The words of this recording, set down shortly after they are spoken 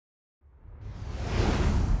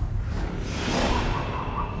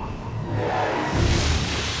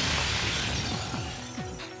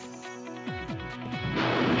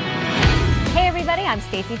I'm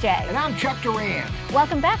Stacey J. And I'm Chuck Duran.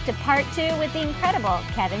 Welcome back to part 2 with the incredible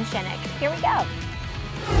Kevin Shinick. Here we go.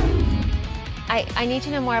 I need to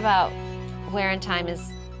know more about Where in Time is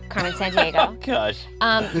Carmen Sandiego. Oh, gosh.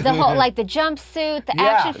 The whole, like the jumpsuit, the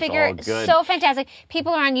action figure, all good. so fantastic.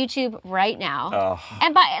 People are on YouTube right now. Oh.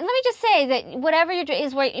 And let me just say that whatever you're doing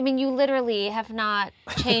is where, I mean, you literally have not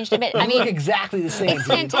had a bit. I You mean, look exactly the same. it's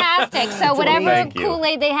fantastic. So whatever Thank you.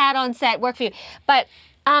 Kool-Aid they had on set worked for you. But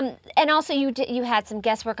and also you had some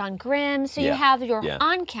guest work on Grimm, so you have your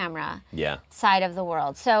on-camera side of the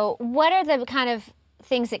world. So what are the kind of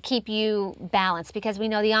things that keep you balanced? Because we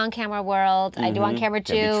know the on-camera world, I do on-camera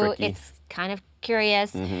too, it's kind of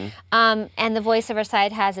curious. And the voiceover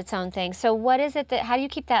side has its own thing. So what is it how do you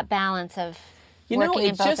keep that balance of working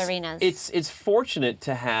in both arenas? It's fortunate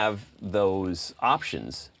to have those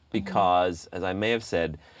options because, as I may have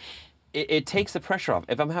said, it takes the pressure off.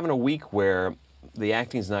 If I'm having a week where the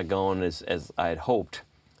acting's not going as I had hoped,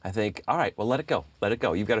 I think, all right, well, let it go. Let it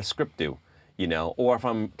go. You've got a script due, you know. Or if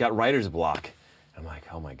I'm got writer's block, I'm like,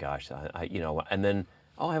 oh my gosh, you know, and then,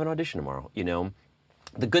 oh, I have an audition tomorrow, you know.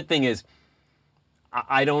 The good thing is,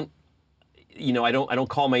 I don't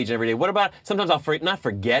call my agent every day. What about, sometimes I'll not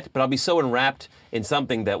forget, but I'll be so enwrapped in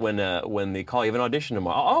something that when they call, you have an audition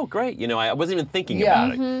tomorrow, oh, great, you know, I wasn't even thinking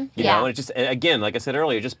about it. You know, and it's just, again, like I said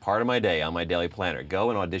earlier, just part of my day on my daily planner. Go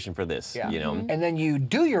and audition for this, you know. And then you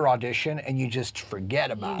do your audition and you just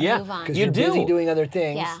forget about it. Move on. Because you're busy doing other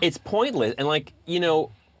things. Yeah. It's pointless, and like, you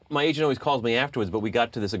know, my agent always calls me afterwards, but we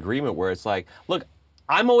got to this agreement where it's like, look,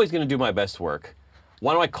 I'm always going to do my best work.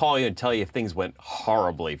 Why don't I call you and tell you if things went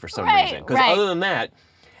horribly for some reason? Because other than that,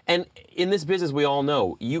 and in this business, we all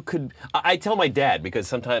know, you could, I tell my dad, because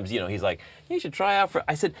sometimes, you know, he's like, you should try out for,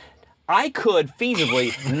 I said, I could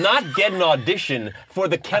feasibly not get an audition for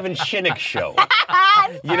the Kevin Shinick show.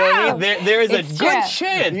 You know what I mean? There is a good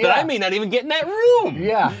chance that I may not even get in that room.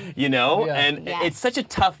 Yeah. You know? And it's such a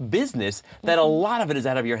tough business that a lot of it is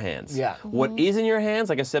out of your hands. Yeah. What is in your hands,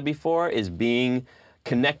 like I said before, is being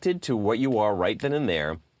connected to what you are right then and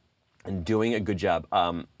there and doing a good job.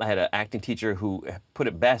 I had an acting teacher who put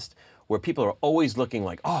it best, where people are always looking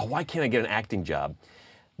like, oh, why can't I get an acting job?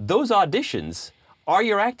 Those auditions are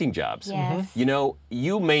your acting jobs. Yes. You know,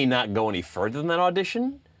 you may not go any further than that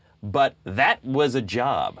audition, but that was a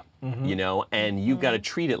job, you know, and you've got to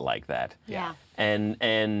treat it like that. Yeah.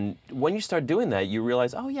 And when you start doing that, you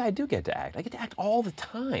realize, oh yeah, I do get to act. I get to act all the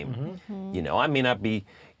time. You know, I may not be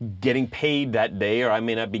getting paid that day, or I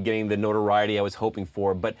may not be getting the notoriety I was hoping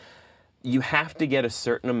for, but you have to get a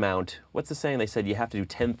certain amount. What's the saying? They said you have to do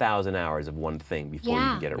 10,000 hours of one thing before you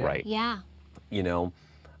can get it right. Yeah. You know,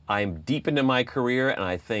 I'm deep into my career, and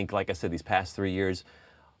I think, like I said, these past 3 years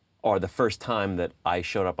are the first time that I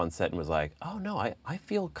showed up on set and was like, oh no, I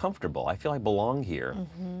feel comfortable. I feel I belong here.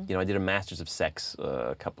 You know, I did a Masters of Sex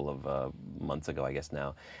a couple of months ago, I guess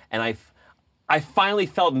now, and I finally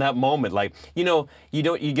felt in that moment, like, you know, you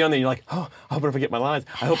get on there and you're like, oh, I hope I don't forget my lines.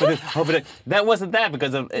 I hope I hope it. That wasn't that,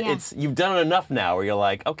 because of, you've done it enough now where you're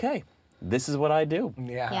like, okay, this is what I do.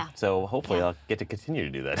 Yeah. So hopefully I'll get to continue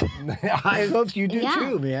to do that. I hope you do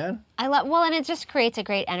too, man. I love, well, and it just creates a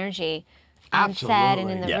great energy on set and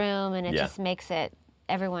in the room, and it just makes it,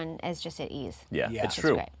 everyone is just at ease. Yeah, it's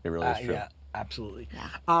true. Great. It really is true. Yeah, absolutely.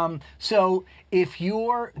 So if do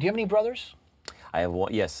you have any brothers? I have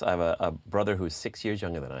one. Yes, I have a brother who's 6 years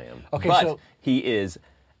younger than I am. Okay, but he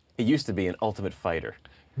used to be an ultimate fighter.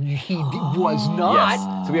 He was not?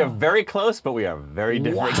 Yes. So we are very close, but we are very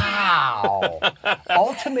different. Wow.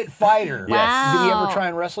 Ultimate fighter. Yes. Did he ever try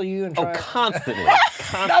and wrestle you? And try Constantly.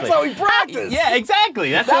 That's how he practiced. Yeah,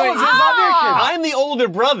 exactly. That was his audition. I'm the older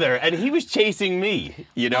brother, and he was chasing me.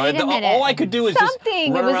 You know, all I could do was just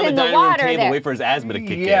run around the dining room table, wait for his asthma to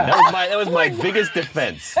kick in. That was my biggest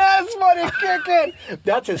defense. Asthma to kick in.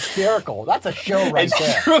 That's hysterical. That's a show right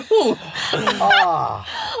there. It's true.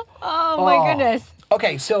 Oh my goodness.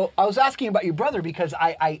 Okay, so I was asking about your brother because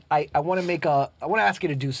I want to ask you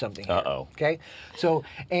to do something here. Okay, so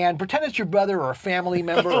and pretend it's your brother or a family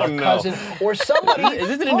member or a cousin or somebody. Is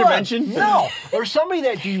this an intervention? No, or somebody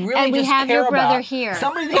that you really and we just have care your brother about. here.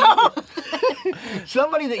 Somebody that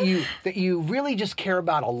somebody that you really just care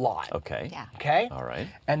about a lot. Okay. Yeah. Okay. All right.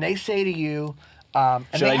 And they say to you.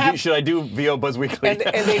 Should I do VO Buzz Weekly? And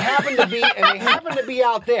they happen to be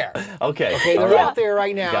out there. Okay. Okay, they're out there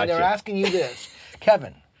right now. Gotcha. They're asking you this.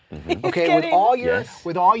 Kevin, okay, with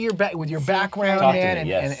all your background, man,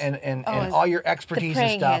 and all your expertise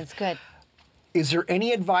and stuff, hands, good. Is there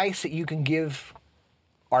any advice that you can give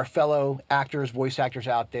our fellow actors, voice actors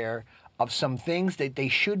out there, of some things that they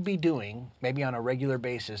should be doing, maybe on a regular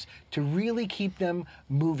basis, to really keep them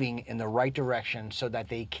moving in the right direction so that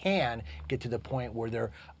they can get to the point where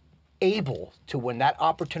they're able to, when that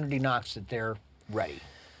opportunity knocks, that they're ready?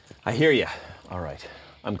 I hear you. All right.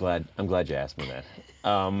 I'm glad you asked me that.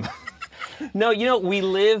 No, you know, we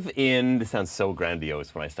live in, this sounds so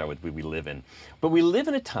grandiose when I start with we live in, but we live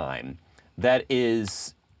in a time that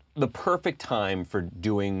is the perfect time for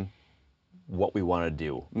doing what we want to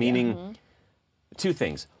do. Meaning, two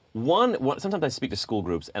things. One, sometimes I speak to school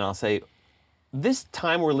groups and I'll say, this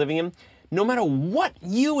time we're living in, no matter what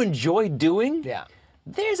you enjoy doing,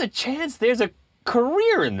 there's a chance there's a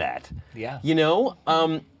career in that. Yeah. You know,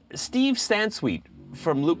 Steve Sansweet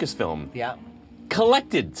from Lucasfilm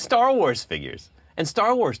collected Star Wars figures and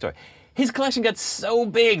Star Wars toys. His collection got so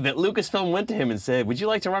big that Lucasfilm went to him and said, would you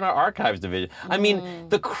like to run our archives division? I mean,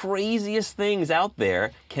 the craziest things out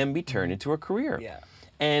there can be turned into a career. Yeah.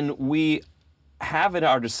 And we have at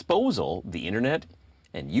our disposal the internet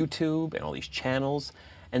and YouTube and all these channels.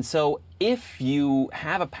 And so if you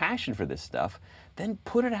have a passion for this stuff, then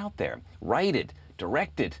put it out there. Write it,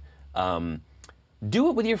 direct it, do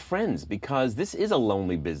it with your friends, because this is a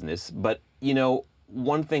lonely business. But, you know,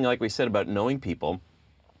 one thing, like we said about knowing people,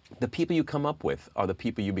 the people you come up with are the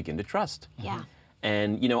people you begin to trust. Yeah.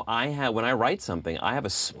 And, you know, when I write something, I have a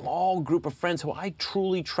small group of friends who I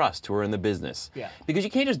truly trust who are in the business. Yeah. Because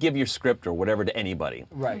you can't just give your script or whatever to anybody.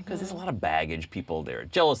 Right. Because there's a lot of baggage, people, there are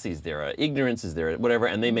jealousies, there are ignorances, there are whatever,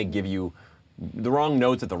 and they may give you the wrong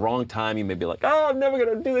notes at the wrong time. You may be like, oh, I'm never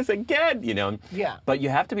going to do this again, you know. Yeah. But you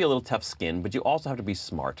have to be a little tough-skinned, but you also have to be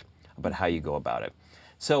smart about how you go about it.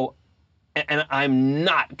 So, and I'm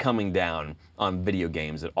not coming down on video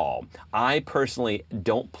games at all. I personally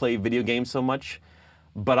don't play video games so much,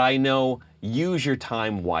 but I know use your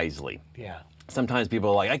time wisely. Yeah. Sometimes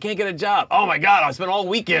people are like, I can't get a job. Oh my God, I spent all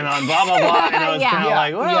weekend on blah, blah, blah. And I was kind of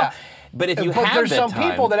like, well. But if you have there's that some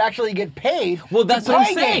time, people that actually get paid. Well, that's to what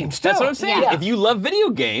play I'm saying. Games That's too. what I'm saying. Yeah. If you love video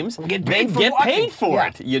games, Get then paid for get watching. paid for Yeah.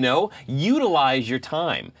 it. You know, utilize your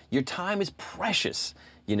time. Your time is precious.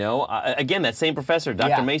 You know, again, that same professor,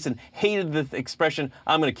 Dr. Mason, hated the expression,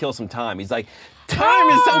 I'm going to kill some time. He's like, time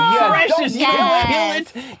is so precious. You don't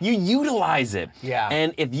kill it. You utilize it. Yeah.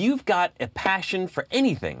 And if you've got a passion for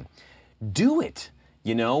anything, do it.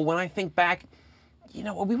 You know, when I think back, you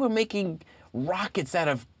know, we were making rockets out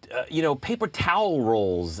of, you know, paper towel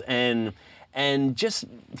rolls and just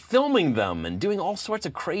filming them and doing all sorts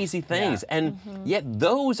of crazy things. And yet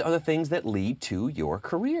those are the things that lead to your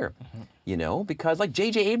career, you know, because like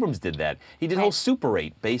J.J. Abrams did that. He did whole Super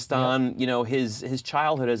 8 based on, you know, his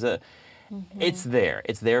childhood as a, it's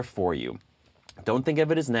there for you. Don't think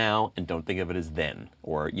of it as now and don't think of it as then,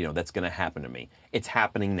 or, you know, that's going to happen to me. It's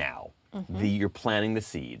happening now. You're planting the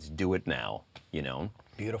seeds. Do it now, you know.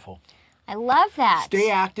 Beautiful. I love that. Stay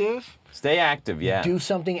active. Stay active, yeah. Do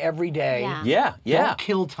something every day. Yeah. Don't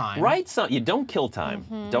kill time. Write something. You don't kill time.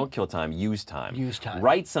 Don't kill time. Use time. Use time.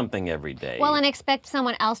 Write something every day. Well, and expect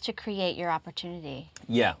someone else to create your opportunity.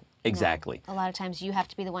 Yeah, exactly. A lot of times you have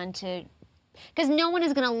to be the one to, because no one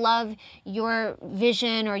is going to love your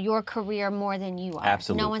vision or your career more than you are.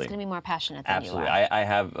 Absolutely. No one's going to be more passionate than Absolutely. you are. I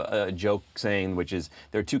have a joke saying, which is,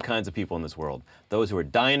 there are two kinds of people in this world. Those who are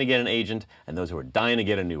dying to get an agent and those who are dying to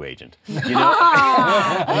get a new agent. You know?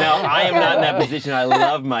 Now, I am not in that position. I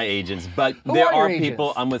love my agents, but there are people,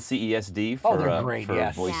 agents? I'm with CESD for, they're great, for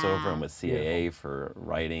yes. voiceover. Yeah. I'm with CAA for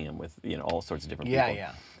writing. I'm with, you know, all sorts of different Yeah, people.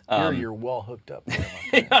 yeah. You're well hooked up.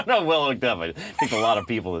 I'm not well hooked up. It takes a lot of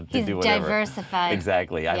people to He's do whatever. diversified.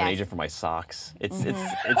 Exactly. I have an Yes. agent for my socks. It's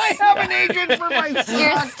I have an agent for my son.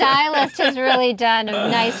 Your stylist has really done a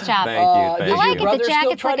nice job. Thank you. Thank Does you. I like your it. The brother still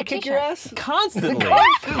jacket's try like to a kick your ass? Constantly.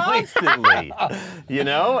 Constantly. You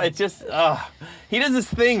know, it's just, he does this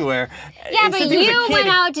thing where. Yeah, but since he was a you kid, went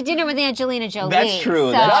out to dinner with Angelina Jolie. That's true,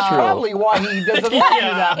 So that's That's true. probably why he doesn't like you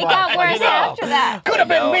that It much. got worse after that. Could have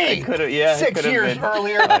been No, me. it could've- yeah, it 6 could've years been.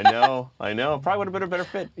 earlier. I know. Probably would have been a better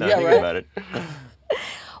fit. Now Yeah, I think right? about it.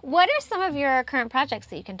 What are some of your current projects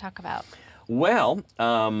that you can talk about? Well,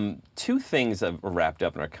 two things have wrapped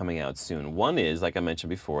up and are coming out soon. One is, like I mentioned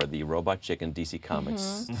before, the Robot Chicken DC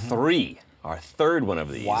Comics 3, our third one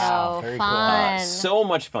of these. Wow. So very cool. fun. So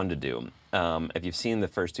much fun to do. If you've seen the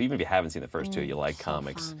first two, even if you haven't seen the first two, you like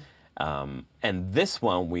comics. And this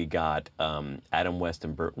one, we got Adam West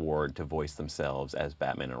and Burt Ward to voice themselves as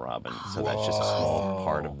Batman and Robin. So that's just a small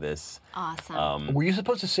part of this. Awesome. Were you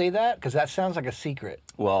supposed to say that? Because that sounds like a secret.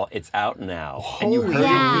 Well, it's out now. And you Holy heard it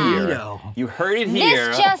here. Toledo. You heard it here.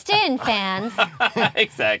 This just in, fans.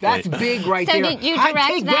 Exactly. That's big right So there. did you I'd direct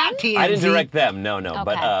take that, them? TMZ. I didn't direct them, no.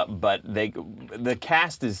 Okay. But the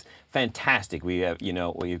cast is fantastic. We have, you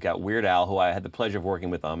know, we've got Weird Al, who I had the pleasure of working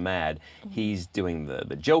with on Mad. He's doing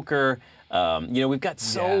the Joker. You know, we've got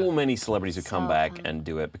so many celebrities who come back and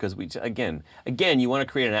do it because we, again, you want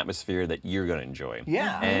to create an atmosphere that you're going to enjoy.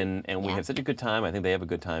 Yeah. And we have such a good time. I think they have a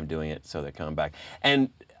good time doing it, so they're coming back. And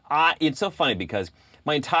it's so funny because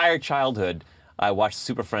my entire childhood, I watched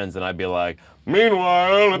Super Friends and I'd be like,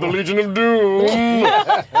 meanwhile, at the Legion of Doom.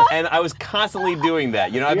 And I was constantly doing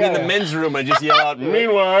that. You know, I'd be in the men's room and I'd just yell out,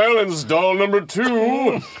 meanwhile, in stall number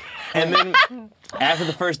 2. And then after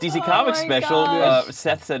the first DC Comics special,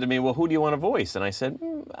 Seth said to me, well, who do you want to voice? And I said,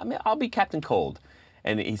 I mean, I'll be Captain Cold.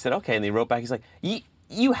 And he said, okay. And he wrote back, he's like,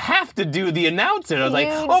 you have to do the announcer. And I was like,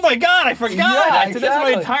 oh my God, I forgot. Yeah, I said, that's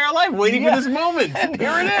my entire life waiting for this moment. And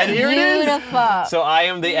here it is. And here it is. Beautiful. So I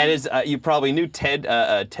am the, and as you probably knew, Ted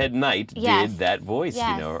Knight did that voice,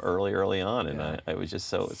 you know, early on. And it was just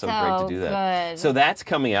so great to do that. Good. So that's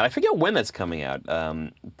coming out. I forget when that's coming out.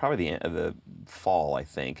 Probably the fall, I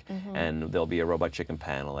think. And there'll be a Robot Chicken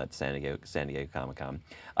panel at San Diego ComicCon.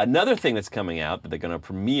 Another thing that's coming out that they're going to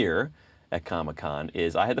premiere at Comic-Con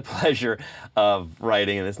is I had the pleasure of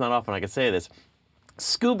writing, and it's not often I can say this,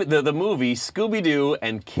 the movie Scooby Doo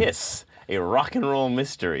and KISS, a rock and roll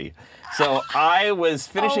mystery. So I was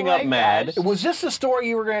finishing up Mad. Was this the story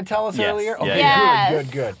you were going to tell us earlier? Okay,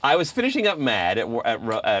 good. I was finishing up Mad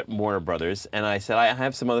at Warner Brothers, and I said, I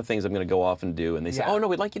have some other things I'm going to go off and do. And they said, oh, no,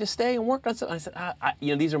 we'd like you to stay and work on something. I said,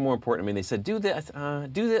 you know, these are more important to me. They said, do this. I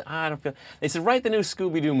said, do this. I don't feel. They said, write the new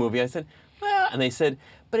Scooby Doo movie. I said, well, and they said,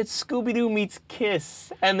 but it's Scooby Doo meets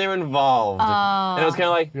KISS, and they're involved. And I was kind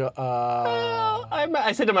of like, well,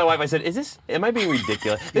 I said to my wife, I said, am I being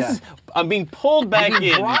ridiculous? I'm being pulled back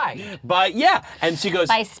in by, and she goes,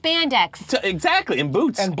 by spandex. Exactly, and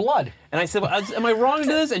boots. And blood. And I said, well, am I wrong to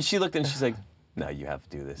do this? And she looked and she's like, no, you have to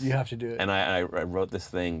do this. You have to do it. And I wrote this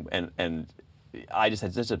thing, and I just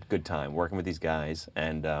had such a good time working with these guys,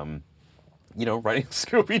 and you know, writing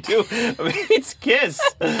Scooby Doo. I mean, it's KISS.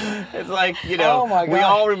 It's like, you know, we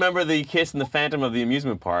all remember the KISS and the Phantom of the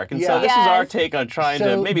amusement park, and so this is our take on trying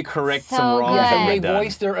to maybe correct some wrongs. And they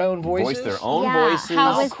voice their own voices. Voice their own voices.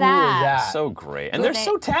 How was cool is that? So great, and they're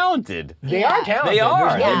so talented. They are talented. They are.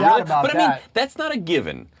 There's no doubt about but I mean, that's not a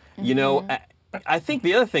given. You know, I think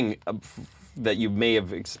the other thing that you may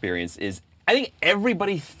have experienced is, I think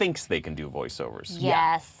everybody thinks they can do voiceovers.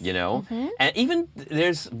 Yes. You know? And even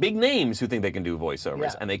there's big names who think they can do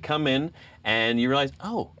voiceovers. And they come in and you realize,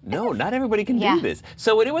 oh, no, not everybody can do this.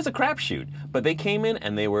 So it was a crapshoot. But they came in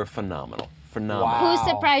and they were phenomenal. Phenomenal. Wow.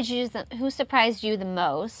 Who surprised you the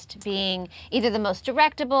most, being either the most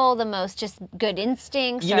directable, the most just good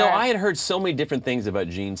instincts? You know, I had heard so many different things about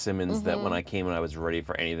Gene Simmons that when I came and I was ready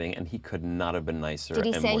for anything, and he could not have been nicer. Did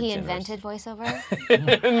he and say more he generous. invented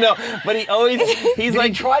voiceover? No, but he always, he's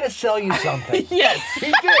like, try to sell you something. Yes,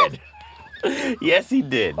 he did. Yes, he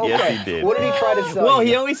did. Okay. Yes, he did. What did he try to sell? Well,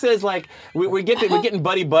 he always says, like, we're getting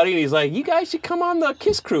buddy, and he's like, you guys should come on the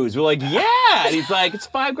KISS cruise. We're like, yeah. And he's like, it's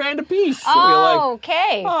 $5,000 a piece. Oh, we're like,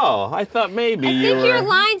 okay. Oh, I thought maybe I think your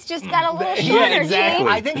lines just got a little shorter. Yeah, exactly.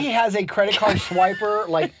 I think he has a credit card swiper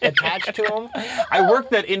like attached to him. I worked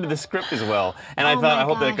that into the script as well, and I thought, I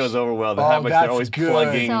hope that goes over well. How much they're always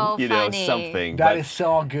plugging, you know, something. That is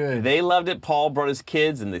so good. They loved it. Paul brought his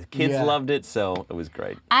kids, and the kids loved it, so it was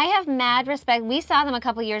great. I have mad respect. We saw them a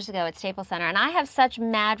couple years ago at Staples Center, and I have such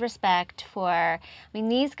mad respect for, I mean,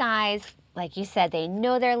 these guys, like you said, they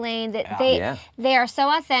know their lane. That they are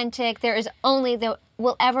so authentic. There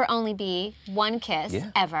will ever only be one KISS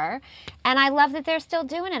ever, and I love that they're still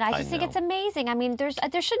doing it. I just think it's amazing. I mean, there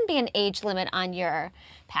shouldn't be an age limit on your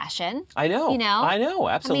passion. I know. You know. I know.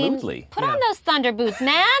 Absolutely. I mean, put on those thunder boots,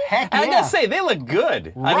 man. Heck I gotta say, they look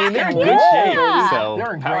good. I mean, they're in good shape. So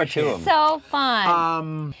they're in power great to shape. them. So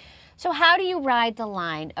fun. So how do you ride the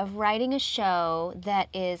line of writing a show that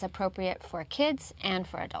is appropriate for kids and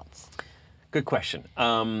for adults? Good question.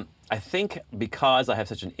 I think because I have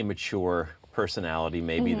such an immature personality,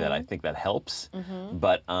 maybe that I think that helps.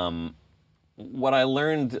 But what I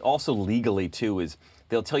learned also legally too is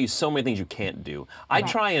they'll tell you so many things you can't do. I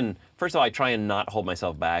try and, first of all, I try and not hold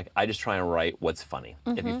myself back. I just try and write what's funny.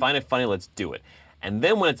 If you find it funny, let's do it. And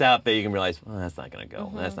then when it's out there, you can realize, well, that's not going to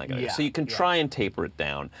go. That's not going to go. So you can try and taper it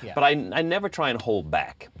down. But I never try and hold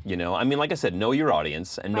back, you know? I mean, like I said, know your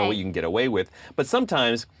audience and know what you can get away with. But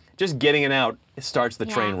sometimes just getting it out starts the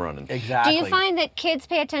train running. Exactly. Do you find that kids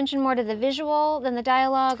pay attention more to the visual than the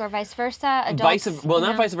dialogue, or vice versa? Adults,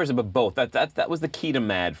 not vice versa, but both. That was the key to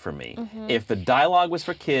Mad for me. If the dialogue was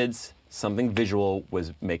for kids, something visual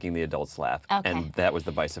was making the adults laugh, and that was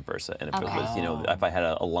the vice versa. And if it was, you know, if I had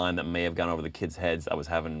a line that may have gone over the kids' heads, I was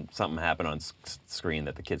having something happen on screen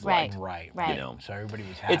that the kids liked. Right. You know, so everybody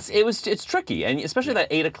was happy. It's tricky, and especially that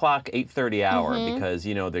 8 o'clock, 8:30 hour, because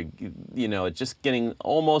you know it's just getting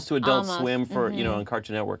almost to Adult Swim for you know on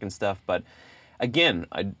Cartoon Network and stuff, but. Again,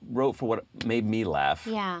 I wrote for what made me laugh.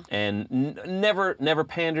 Yeah. And never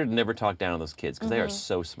pandered, never talked down on those kids because they are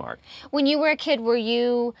so smart. When you were a kid, were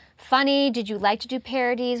you funny? Did you like to do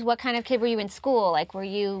parodies? What kind of kid were you in school? Like, were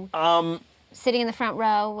you sitting in the front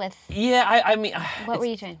row with? Yeah, I mean, what were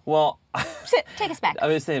you doing? Well, take us back. I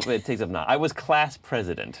was saying it takes up now. I was class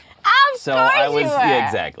president. Of course I was, you were. Yeah,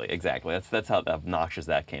 exactly. That's how obnoxious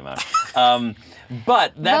that came out.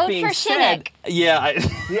 But that Vote being for said, Shinick. yeah,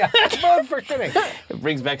 Vote for Shinick. It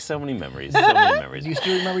brings back so many memories. So many memories. Do you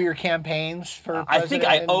still remember your campaigns for president? I think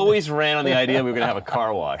I always ran on the idea we were going to have a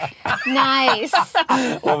car wash. Nice.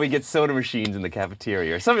 Or we get soda machines in the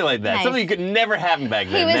cafeteria or something like that. Nice. Something you could never happen back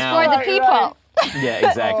then. He was now, for the people. Yeah,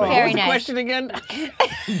 exactly. Very What was the nice. question again?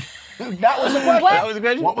 That was the question. That was the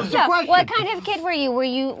question? What was the So, question? what kind of kid were you? Were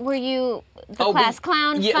you the class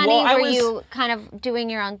clown, yeah, funny? well, Were you kind of doing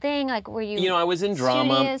your own thing? Like, were you? You know, I was in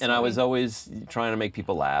drama, studious, and I was always trying to make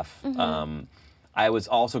people laugh. I was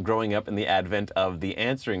also growing up in the advent of the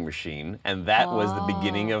answering machine, and that was the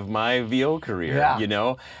beginning of my VO career. Yeah. You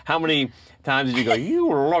know, how many times did you go, you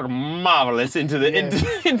look marvelous into the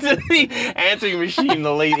into the answering machine in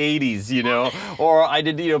the late 80s, you know? Or I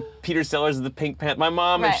did, you know, Peter Sellers of the Pink Panther. My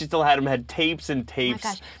mom, if she still had them, had tapes and tapes. Oh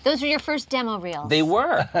my gosh, those were your first demo reels. They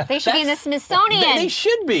were. They should be in the Smithsonian. They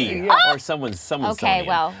should be. Or someone's Okay,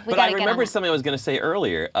 well, we But gotta I get on remember that. something I was going to say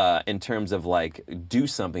earlier in terms of like do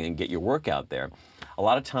something and get your work out there. A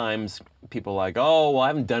lot of times people are like, oh, well, I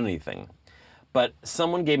haven't done anything. But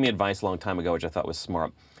someone gave me advice a long time ago, which I thought was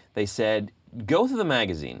smart. They said, go through the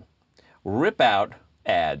magazine, rip out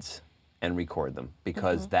ads, and record them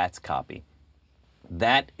because that's copy.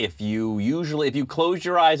 That if you closed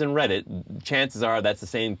your eyes and read it, chances are that's the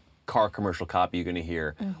same car commercial copy you're going to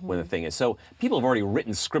hear when the thing is. So people have already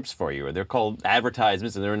written scripts for you, or they're called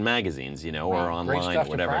advertisements, and they're in magazines, you know, or online, Great stuff or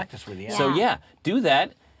whatever. to practice with, yeah. So yeah, do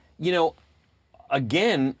that. You know,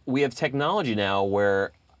 again, we have technology now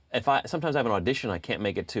where sometimes I have an audition, I can't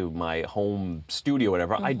make it to my home studio or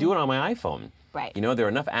whatever, I do it on my iPhone. Right. You know, there are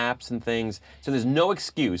enough apps and things, so there's no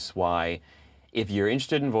excuse why, if you're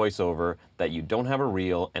interested in voiceover, that you don't have a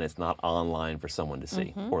reel and it's not online for someone to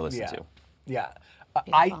see or listen to. Yeah.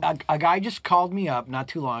 A guy just called me up not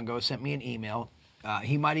too long ago, sent me an email.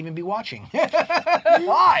 He might even be watching.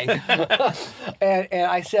 Why? and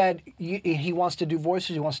I said, he wants to do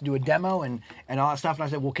voices, he wants to do a demo and all that stuff. And I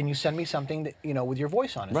said, well, can you send me something that, you know, with your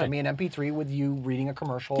voice on it? Send me an MP3 with you reading a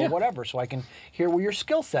commercial or whatever, so I can hear where your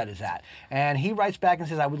skill set is at. And he writes back and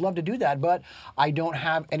says, I would love to do that, but I don't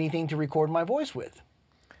have anything to record my voice with.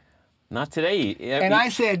 Not today. And I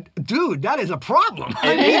said, dude, that is a problem.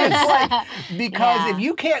 I mean, it's like, because if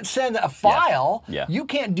you can't send a file, you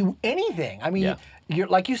can't do anything. I mean, you're,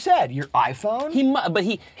 like you said, your iPhone. He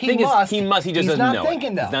just doesn't know. He's not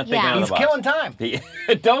thinking though. He's not thinking He's killing time.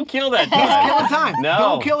 Don't kill that time. He's killing time. No,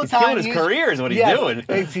 don't kill the he's time. killing his career is what he's doing.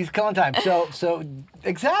 He's killing time. So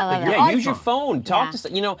exactly. Yeah, use your phone. Talk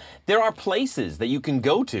to, you know, there are places that you can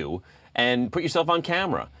go to and put yourself on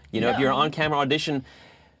camera. You know, if you're on camera audition,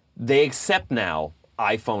 they accept now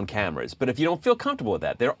iPhone cameras. But if you don't feel comfortable with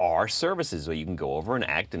that, there are services where you can go over and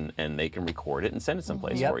act and they can record it and send it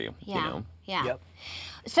someplace for you. Yeah. You know? Yeah.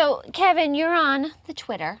 So, Kevin, you're on the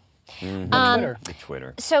Twitter. The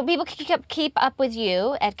Twitter. So people can keep up with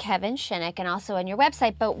you at Kevin Shinick and also on your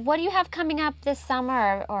website. But what do you have coming up this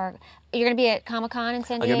summer? Or you're going to be at ComicCon in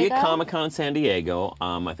San Diego? I'm going to be at ComicCon in San Diego.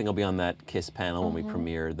 I think I'll be on that KISS panel when we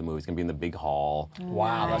premiere the movie. It's going to be in the big hall.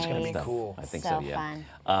 Wow, that's going to be cool. I think so,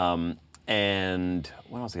 yeah. And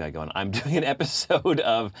what else I got going? I'm doing an episode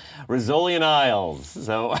of Rizzolian Isles.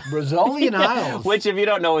 So Rizzolian Isles, which, if you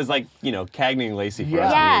don't know, is like, you know, Cagney and Lacey for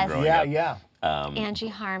us when we were growing up. Angie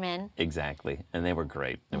Harmon. Exactly, and they were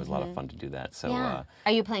great. It was a lot of fun to do that. So,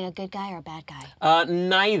 are you playing a good guy or a bad guy?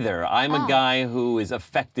 Neither. I'm a guy who is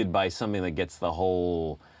affected by something that gets the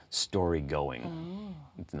whole story going.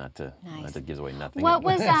 It's not to gives away nothing. What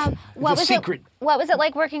was secret. What was it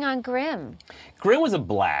like working on Grimm? Grimm was a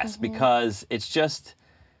blast because it's just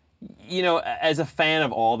you know, as a fan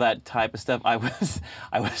of all that type of stuff, I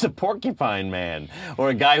was a porcupine man, or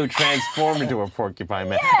a guy who transformed into a porcupine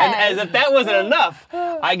man. Yes. And as if that wasn't enough,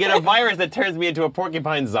 I get a virus that turns me into a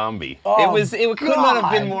porcupine zombie. Oh, it could not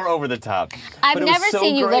have been more over the top. I've never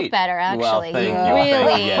seen you look better, actually. Well, thank you.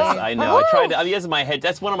 Really? Yes, I know. I tried to. I mean, this is my head.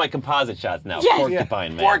 That's one of my composite shots now. Yes.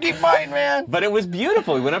 Porcupine man. Porcupine man. But it was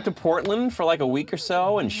beautiful. We went up to Portland for like a week or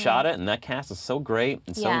so and shot it, and that cast was so great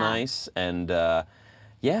and so nice. And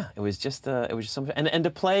yeah, it was just something, and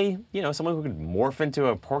to play, you know, someone who could morph into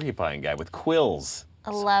a porcupine guy with quills.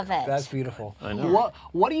 I love it. That's beautiful. I know.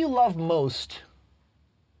 What do you love most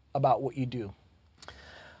about what you do?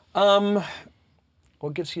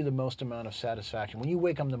 What gives you the most amount of satisfaction when you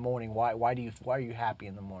wake up in the morning? Why are you happy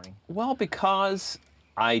in the morning? Well, because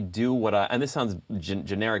I do what and this sounds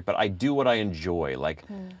generic, but I do what I enjoy.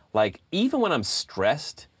 Like even when I'm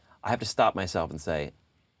stressed, I have to stop myself and say,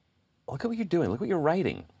 look at what you're doing. Look what you're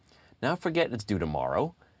writing. Now forget it's due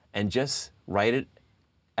tomorrow, and just write it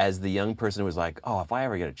as the young person who was like, oh, if I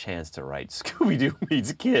ever get a chance to write Scooby Doo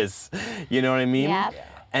meets KISS, you know what I mean? Yep. Yeah.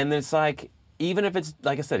 And it's like, even if it's,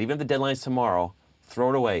 like I said, even if the deadline's tomorrow, throw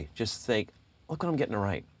it away. Just think, look what I'm getting to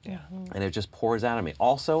write. Yeah. And it just pours out of me.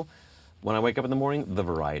 Also, when I wake up in the morning, the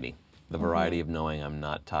variety. The variety of knowing I'm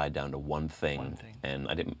not tied down to one thing. And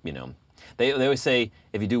I didn't, you know, they always say,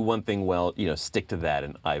 if you do one thing well, you know, stick to that.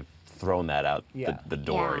 And I've thrown that out the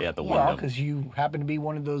door, the window. Well, because you happen to be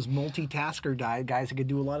one of those multitasker guys that could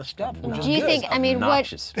do a lot of stuff. Do you think, I mean,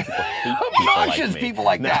 obnoxious what? People hate people Obnoxious like me. people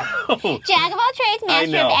like that. No. Jack of all trades,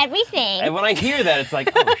 master of everything. And when I hear that, it's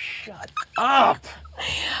like, oh, shut up.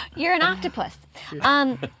 You're an octopus.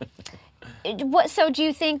 So do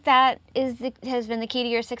you think that has been the key to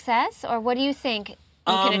your success, or what do you think you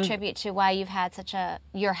can attribute to why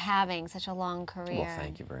you're having such a long career? Well,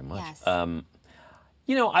 thank you very much. Yes.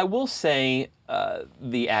 You know, I will say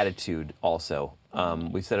the attitude also.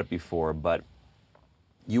 We've said it before, but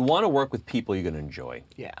you want to work with people you're going to enjoy.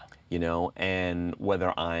 Yeah. You know, and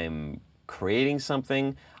whether I'm creating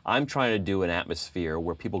something, I'm trying to do an atmosphere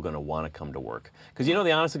where people are going to want to come to work. Because you know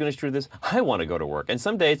the honest to goodness truth is, I want to go to work. And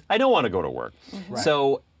some days, I don't want to go to work. Mm-hmm. Right.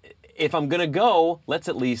 So if I'm going to go, let's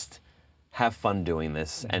at least have fun doing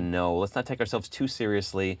this, and no, let's not take ourselves too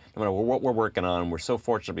seriously. No matter what we're working on, we're so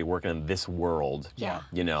fortunate to be working in this world. Yeah.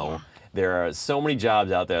 You know, there are so many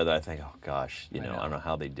jobs out there that I think, oh gosh, I don't know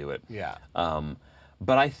how they do it. Yeah.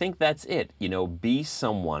 But I think that's it. You know, be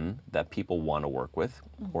someone that people want to work with,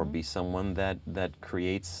 or be someone that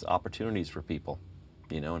creates opportunities for people.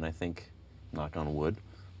 You know, and I think, knock on wood,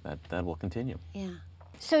 that will continue. Yeah.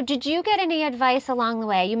 So did you get any advice along the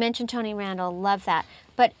way? You mentioned Tony Randall, love that.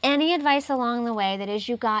 But any advice along the way that as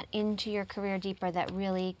you got into your career deeper that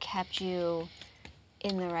really kept you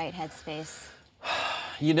in the right headspace?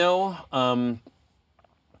 You know, I'm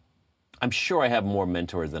sure I have more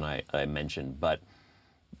mentors than I mentioned,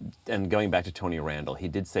 and going back to Tony Randall, he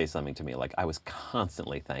did say something to me, like I was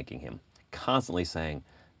constantly thanking him, constantly saying,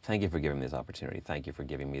 thank you for giving me this opportunity, thank you for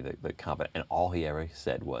giving me the confidence, and all he ever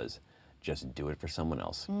said was, just do it for someone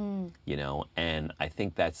else, you know? And I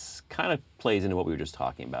think that's kind of plays into what we were just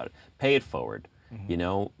talking about. Pay it forward, you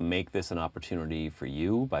know? Make this an opportunity for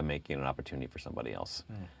you by making it an opportunity for somebody else.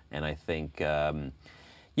 And I think,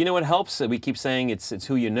 you know, it helps. We keep saying it's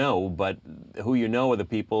who you know, but who you know are the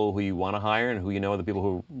people who you want to hire, and who you know are the people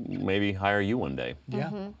who maybe hire you one day.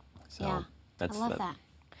 Yeah. So I that's love that.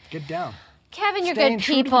 Get down. Kevin, you're Staying good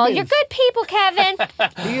true to people. the You're biz. good people, Kevin.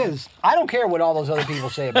 He is. I don't care what all those other people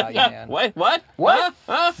say about you, man. What? What?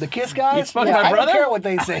 Huh? The KISS guys? You spoke to my I don't brother? care what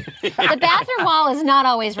they say. The bathroom wall is not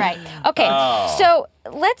always right. Okay, Oh. so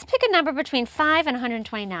let's pick a number between 5 and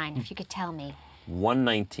 129, if you could tell me.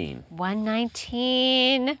 119.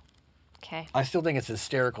 119. Okay. I still think it's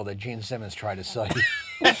hysterical that Gene Simmons tried to sell you.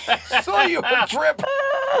 Sell you a trip.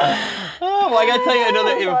 Oh, well, I got to tell you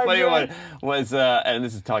another even my funny God. one was, and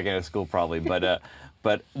this is talking out of school probably, but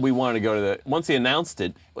we wanted to go to once he announced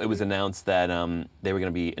it, it was announced that they were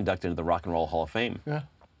going to be inducted into the Rock and Roll Hall of Fame. Yeah.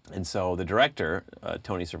 And so the director,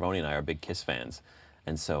 Tony Cervoni, and I are big KISS fans.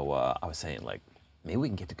 And so I was saying, like, maybe we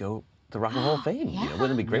can get to go to the Rock and Roll Hall of Fame. You know,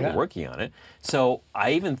 wouldn't it be great? We're working on it. So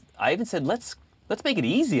I even said, let's make it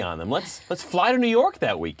easy on them. Let's fly to New York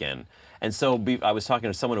that weekend. And so I was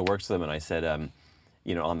talking to someone who works for them, and I said,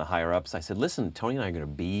 you know, on the higher ups, I said, listen, Tony and I are going to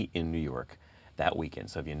be in New York that weekend.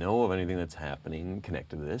 So if you know of anything that's happening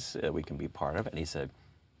connected to this, we can be part of it. And he said,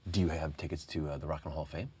 do you have tickets to the Rock and Roll Hall of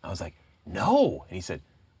Fame? I was like, no. And he said,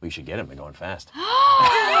 well, you should get them. They're going fast.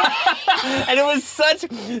 And it was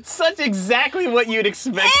such exactly what you'd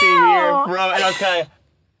expect to hear from. And I was kind of,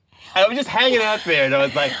 I was just hanging out there, and I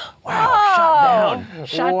was like, wow,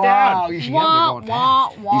 shut down. You should get them. They're going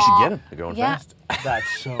fast. You should get them. They're going fast.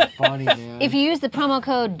 That's so funny, man. If you use the promo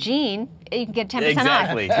code Gene, you can get 10% off.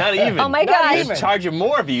 Exactly. Not even. Oh my gosh. Just charge you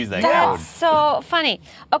more if you use that That's code. so funny.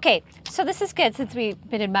 Okay, so this is good since we've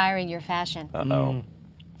been admiring your fashion. Uh-oh.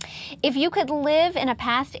 If you could live in a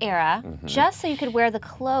past era, just so you could wear the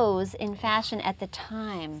clothes in fashion at the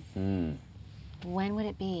time, when would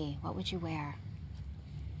it be? What would you wear?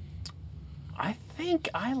 I think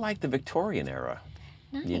I like the Victorian era.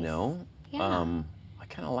 Nice. You know? Yeah. I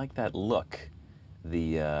kind of like that look.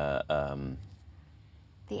 The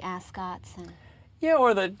ascots and... Yeah,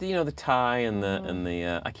 or the the tie and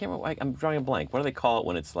the I can't remember. I'm drawing a blank. What do they call it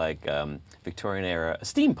when it's like Victorian era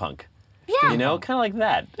steampunk? Yeah. You know, kind of like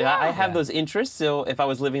that. Yeah. I have those interests, so if I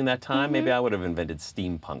was living that time, maybe I would have invented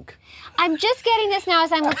steampunk. I'm just getting this now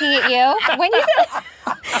as I'm looking at you. When you said,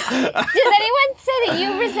 does anyone say that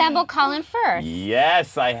you resemble Colin Firth?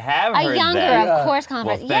 Yes, I have heard A younger, that. of course, Colin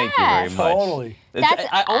Well, Firth. thank you very much. Totally.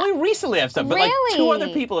 I only recently have said, but like 2 Really?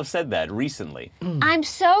 other people have said that recently. I'm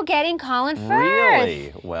so getting Colin Firth.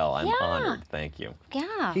 Really? Well, I'm Yeah. honored. Thank you.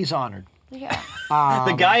 Yeah. He's honored. Yeah.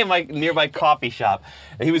 The guy in my nearby coffee shop,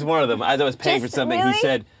 he was one of them. As I was paying Just for something, really? he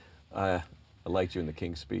said, I liked you in the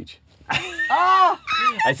King's Speech.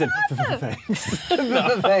 I said, thanks.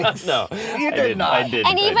 Thanks. No, You I did didn't. not. I didn't.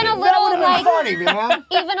 And even a I didn't. That little, would have been funny, man.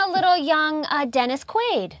 even a little young Dennis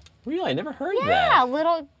Quaid. Really? I never heard Yeah, that.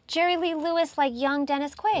 little Jerry Lee Lewis, like young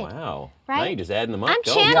Dennis Quaid. Wow. Right? Now you're just adding them up. I'm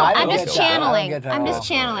Go. channeling. Yeah, I I'm don't just get that. I don't channeling. get that I'm at just all.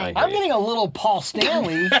 channeling. I I'm getting a little Paul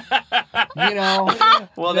Stanley. You know.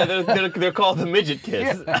 Well, they're called the Midget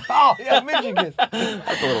Kiss. Oh, yeah, midget kiss.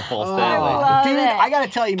 That's a little false Oh, Stanley. love dude, it. I gotta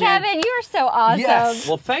tell you, man. Kevin, you're so awesome. Yes.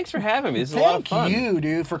 Well, thanks for having me. This is a lot of Thank fun. you,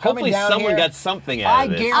 dude, for coming Hopefully down someone here. got something out I of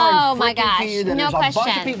this. guarantee Oh, my gosh. to you that No there's a bunch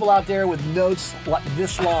question. of people out there with notes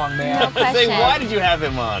this long, man. No question. Say, why did you have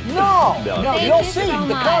him on? No, Thank you'll you see so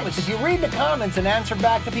the much. comments. If you read the comments and answer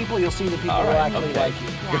back to people, you'll see the people All who right, actually okay. like you.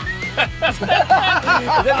 Yeah. Is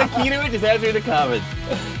that the key to it? Just answer in the comments.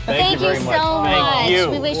 Thank you very so much. much. Thank you.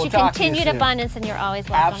 We wish We'll you talk to you continued soon. abundance, and you're always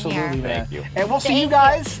welcome Absolutely, here. man. Thank you. And we'll see you Thank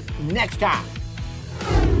guys next time.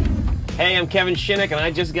 Hey, I'm Kevin Shinick, and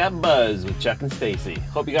I just got buzzed with Chuck and Stacey.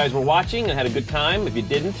 Hope you guys were watching and had a good time. If you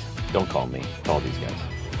didn't, don't call me. Call these guys.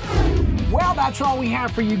 Well, that's all we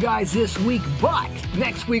have for you guys this week, but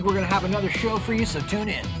next week we're going to have another show for you, so tune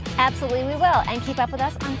in. Absolutely, we will. And keep up with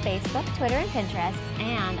us on Facebook, Twitter, and Pinterest,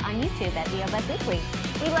 and on YouTube at VO Buzz Weekly.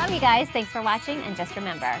 We love you guys. Thanks for watching, and just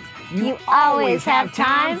remember, you always have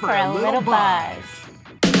time for a little buzz.